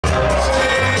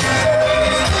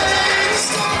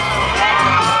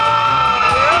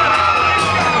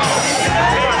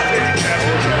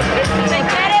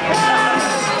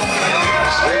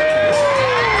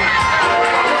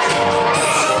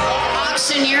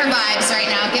her vibes right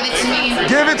now. Give it to me.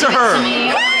 Give it to her. How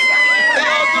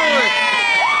y'all doing?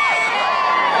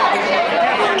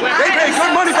 They pay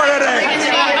good money for that act.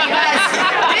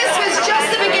 This was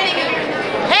just the beginning.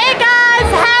 Hey guys,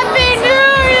 Happy New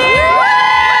Year!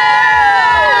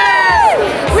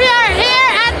 We are here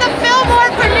at the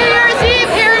Fillmore for New Year's Eve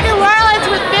here in New Orleans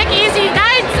with Big Easy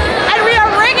Nights, and we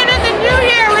are ringing in the new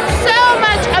year with so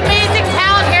much amazing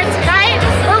talent here tonight.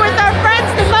 We're with our friends,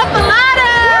 the Muff-A-Lottas!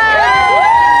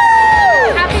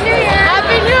 Happy New Year!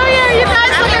 Happy New Year! You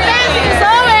guys look amazing as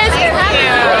always!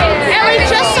 And we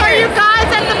just saw you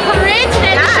guys at the parade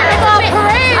today, the Sugar Bowl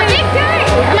parade! A big day!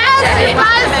 Yes, you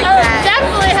guys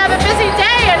definitely have a busy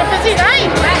day and a busy night!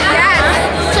 Yes!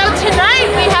 So tonight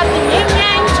we have the Ying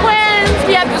Yang Twins,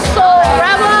 we have the Soul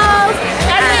Rebels,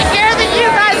 and we hear that you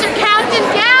guys are counting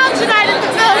down tonight at the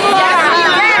Fillmore!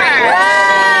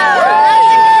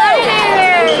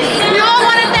 We all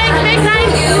want to thank Big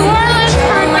Nights New Orleans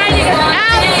for inviting us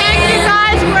out. Thank you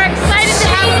guys. We're excited to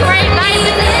have a great night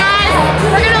with you guys.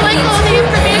 We're going to link all the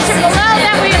information below.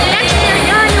 That way next year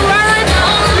you're in New Orleans,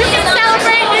 you can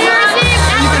celebrate New Year's Eve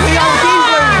at the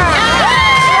Filmore.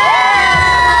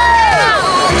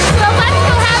 So let's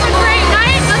go have a great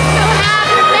night. Let's go have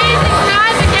an amazing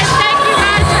time. Again, thank you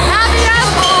guys for having us.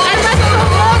 And let's go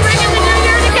all ring in the new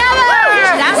year together.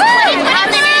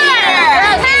 Happy New Year.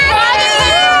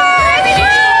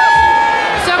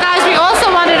 So guys, we also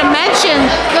wanted to mention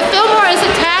the Fillmore is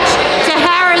attached to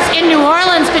Harrah's in New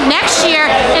Orleans, but next year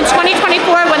in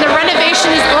 2024 when the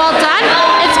renovation is all done,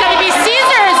 it's going to be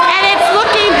Caesars and it's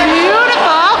looking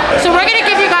beautiful. So we're going to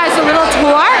give you guys a little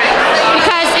tour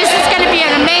because this is going to be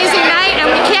an amazing night and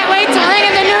we can't wait to ring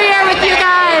in the new year with you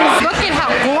guys. Look at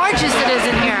how gorgeous it is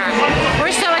in here.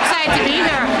 We're so excited to be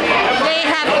here. They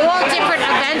have all different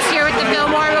events here at the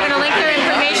Fillmore. We're going to link their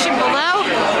information below.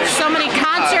 So many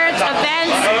concerts,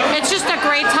 events. It's just a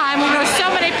great time. We know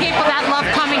so many people that love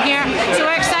coming here. So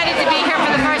we're excited to be here for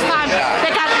the first time.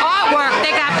 They got artwork.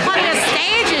 They got plenty of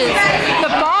stages. The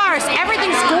bars.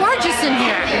 Everything's gorgeous in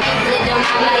here.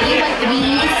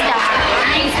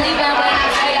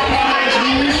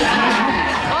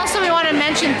 Also, we want to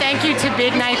mention thank you to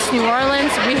Big Nights New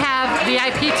Orleans. We have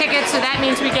VIP tickets, so that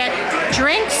means we get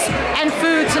drinks and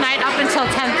food tonight up until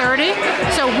 10:30.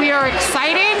 So we are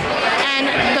excited, and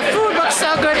the food looks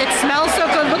so good. It smells so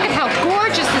good. Look at how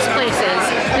gorgeous this place is.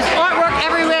 There's artwork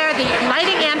everywhere. The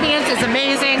lighting ambience is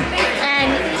amazing,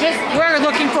 and just we're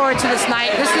looking forward to this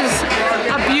night. This is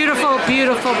a beautiful,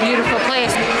 beautiful, beautiful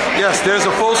place. Yes, there's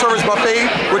a full service buffet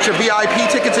with your VIP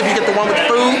tickets if you get the one with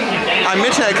food. I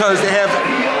mention that because they have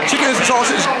chicken and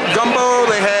sausage gumbo,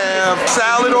 they have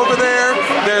salad over there,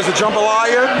 there's a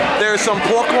jambalaya, there's some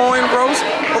pork loin roast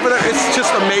over there. It's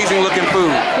just amazing looking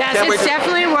food. Yes, it's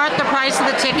definitely worth the price of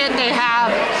the ticket. They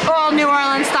have all New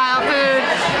Orleans style food.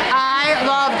 I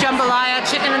love jambalaya,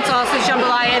 chicken and sausage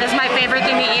jambalaya. It is my favorite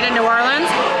thing to eat in New Orleans.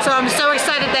 So I'm so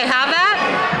excited they have that.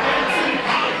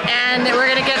 And we're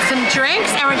gonna get some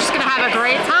drinks and we're just gonna have a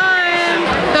great time.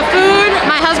 The food,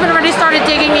 my husband already started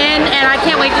digging in and I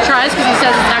can't wait to try this because he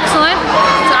says it's excellent.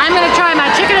 So I'm gonna try my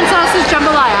chicken and sausage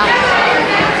jambalaya.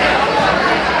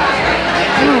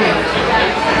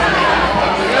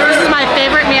 This is my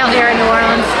favorite meal here in New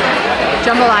Orleans,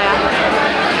 jambalaya.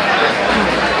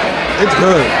 It's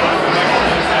good.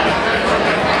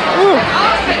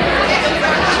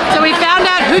 So we found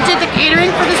out who did the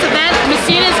catering for this event.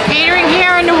 Messina's Catering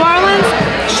here in New Orleans.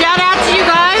 Shout out to you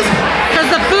guys, because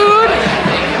the food,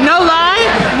 no lie,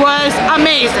 was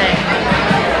amazing.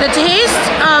 The taste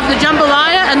of the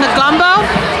jambalaya and the gumbo,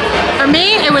 for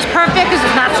me, it was perfect because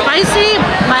it's not spicy.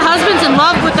 My husband's in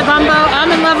love with the gumbo. I'm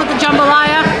in love with the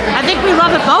jambalaya. I think we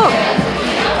love it both.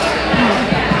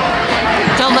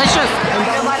 Delicious.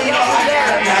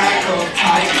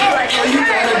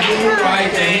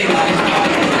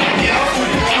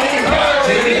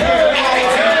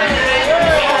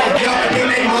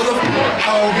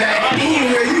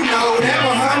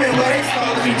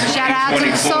 Shout out to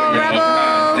the Soul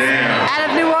Rebels out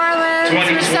of New Orleans.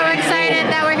 We're so excited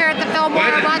that we're here at the Fillmore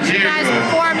watching you guys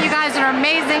perform. You guys are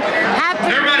amazing. Happy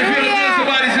New Year.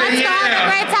 Let's go have a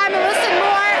great time and listen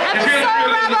more of the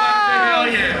Soul Rebels.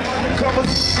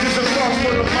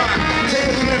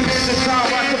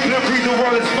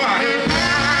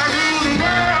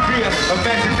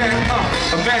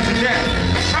 Imagine that.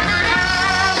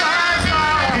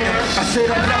 I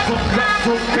said I'm left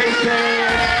hook, baby.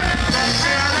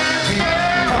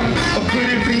 Could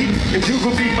it be if you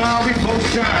could be mine, we both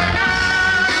shine?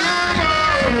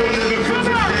 We're living for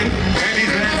today, and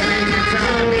these last days in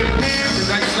time. The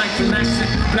nights like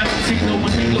relaxing, Latino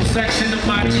and Anglo-Saxon, the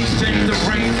body exchange the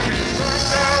brains.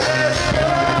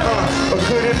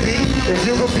 Could it And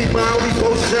you gon' be mine, we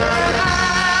both shine.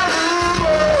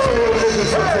 Living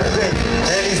for today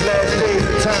and these last days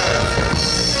of time.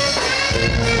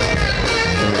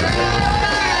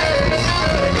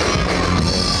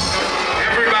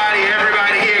 Everybody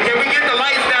here. Can we get the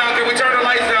lights down? Can we turn the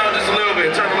lights down just a little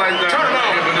bit? Turn the lights down. Turn them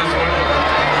off for this one.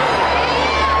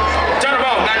 Turn them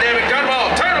off, goddammit. Turn them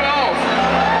off. Turn them off.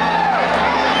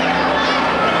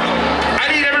 I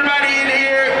need everybody in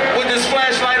here with this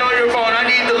flashlight on your phone. I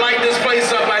need to light this place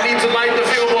up. I need to light the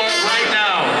Fillmore right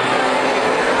now.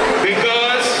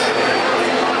 Because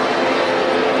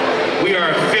we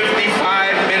are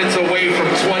 55 minutes away from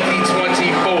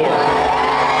 2024.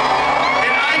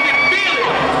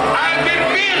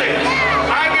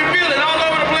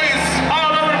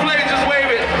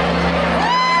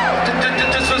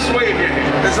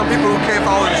 There's some people who can't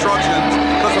follow instructions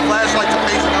because the flashlights are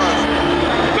facing us.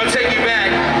 Gonna take you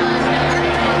back.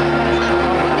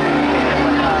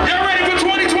 Y'all ready for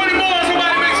 2020 more?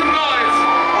 Somebody make some noise.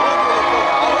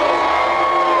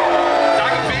 I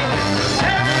can feel it.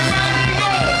 Everybody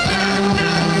go!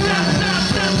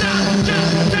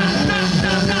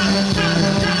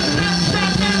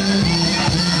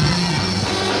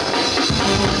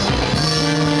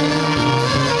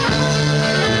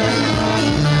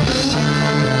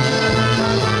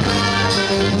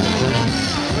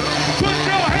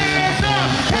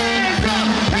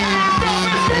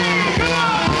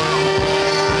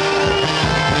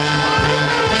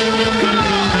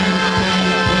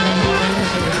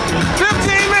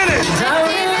 15 minutes!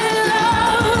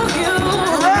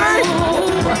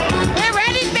 We're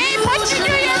ready, babe. What's your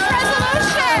New Year's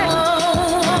resolution?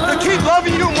 To keep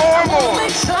loving you more and more.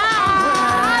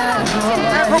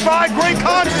 And provide great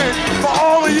content for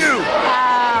all of you.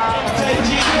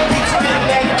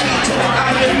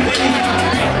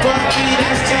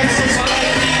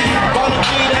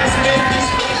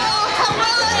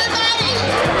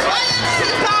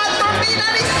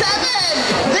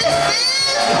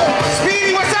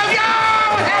 Speedy, what's up,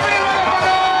 y'all? What's happening,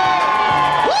 motherfucker?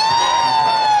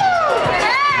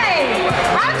 Hey,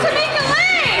 I'm Tamika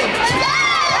Lee.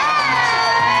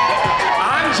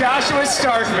 I'm Joshua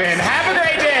Starkman. Have a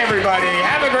great day, everybody.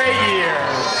 Have a great year.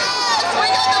 We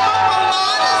got the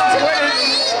Muff-A-Lottas tonight.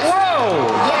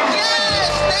 Whoa! Yes,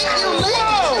 thank you,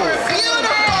 ladies. You're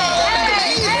beautiful.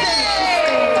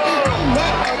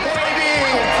 Baby,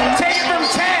 take it from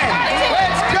 10.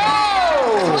 Let's go!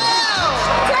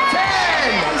 10,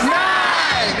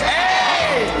 9,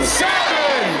 8, 7,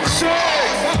 6,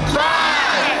 5,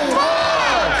 4,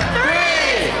 3,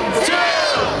 2,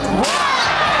 1.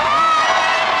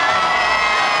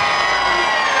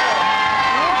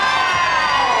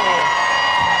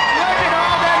 Look at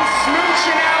all them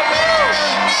smooching out there.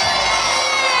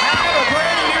 Have a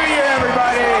great New Year,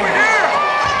 everybody.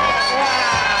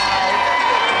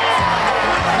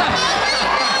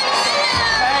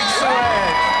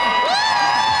 Excellent.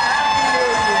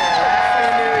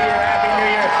 Happy New Year. Happy New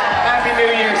Year. Happy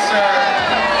New Year, sir.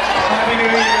 Happy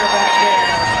New Year back there.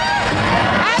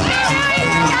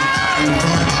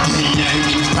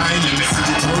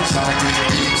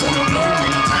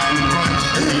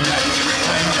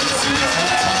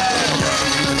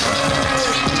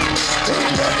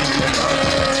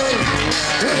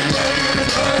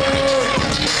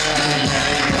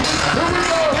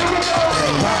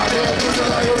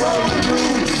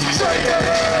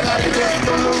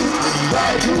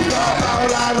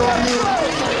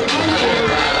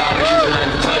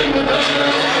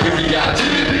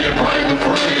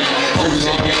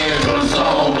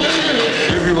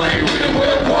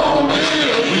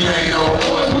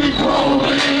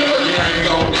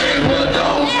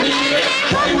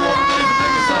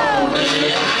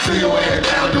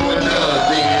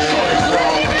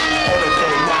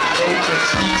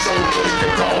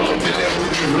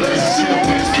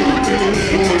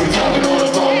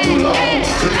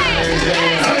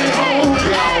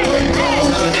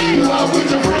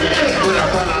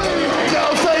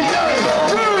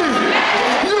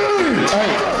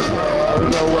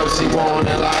 She want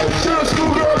in life. She a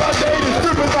school girl I dated,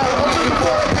 stripping like I'm looking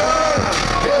for a gun.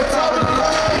 They're talking to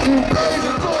life, you crazy,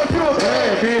 Lord, you a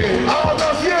bad bitch. I don't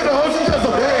know if she ain't a hoe, she just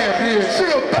a bad bitch. She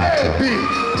a bad bitch.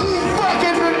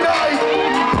 Fucking tonight.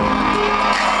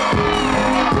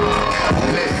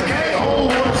 Let's get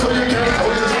home so you can't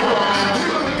hold this wrong.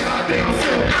 Goddamn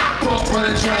feeling. Fuck when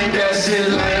I train that shit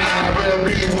like I better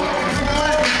be one.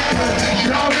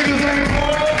 Y'all niggas ain't one.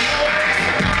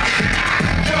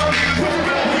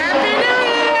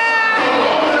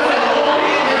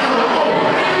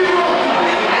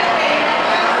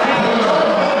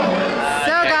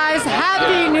 So guys,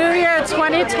 Happy New Year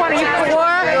 2024.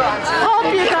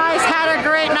 Hope you guys had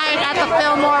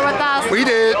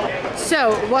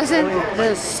So, wasn't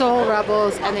the Soul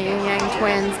Rebels and the Ying Yang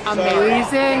Twins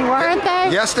amazing, weren't they?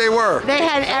 Yes, they were. They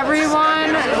had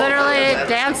everyone literally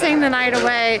dancing the night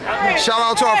away. Shout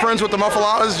out to our friends with the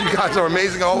Muff-A-Lottas. You guys are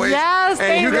amazing always. Yes,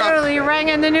 and they you literally rang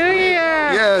in the new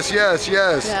year. Yes, yes,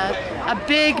 yes. Yeah. A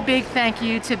big, big thank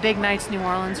you to Big Nights New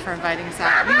Orleans for inviting us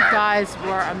out. You guys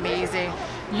were amazing.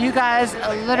 You guys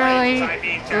literally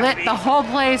lit the whole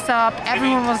place up.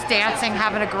 Everyone was dancing,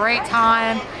 having a great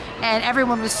time, and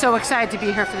everyone was so excited to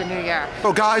be here for the new year.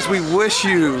 So guys, we wish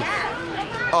you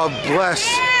a blessed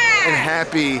and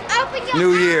happy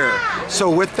new year. So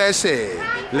with that said,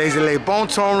 les bon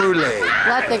temps roulés.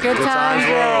 Let the good times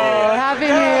roll.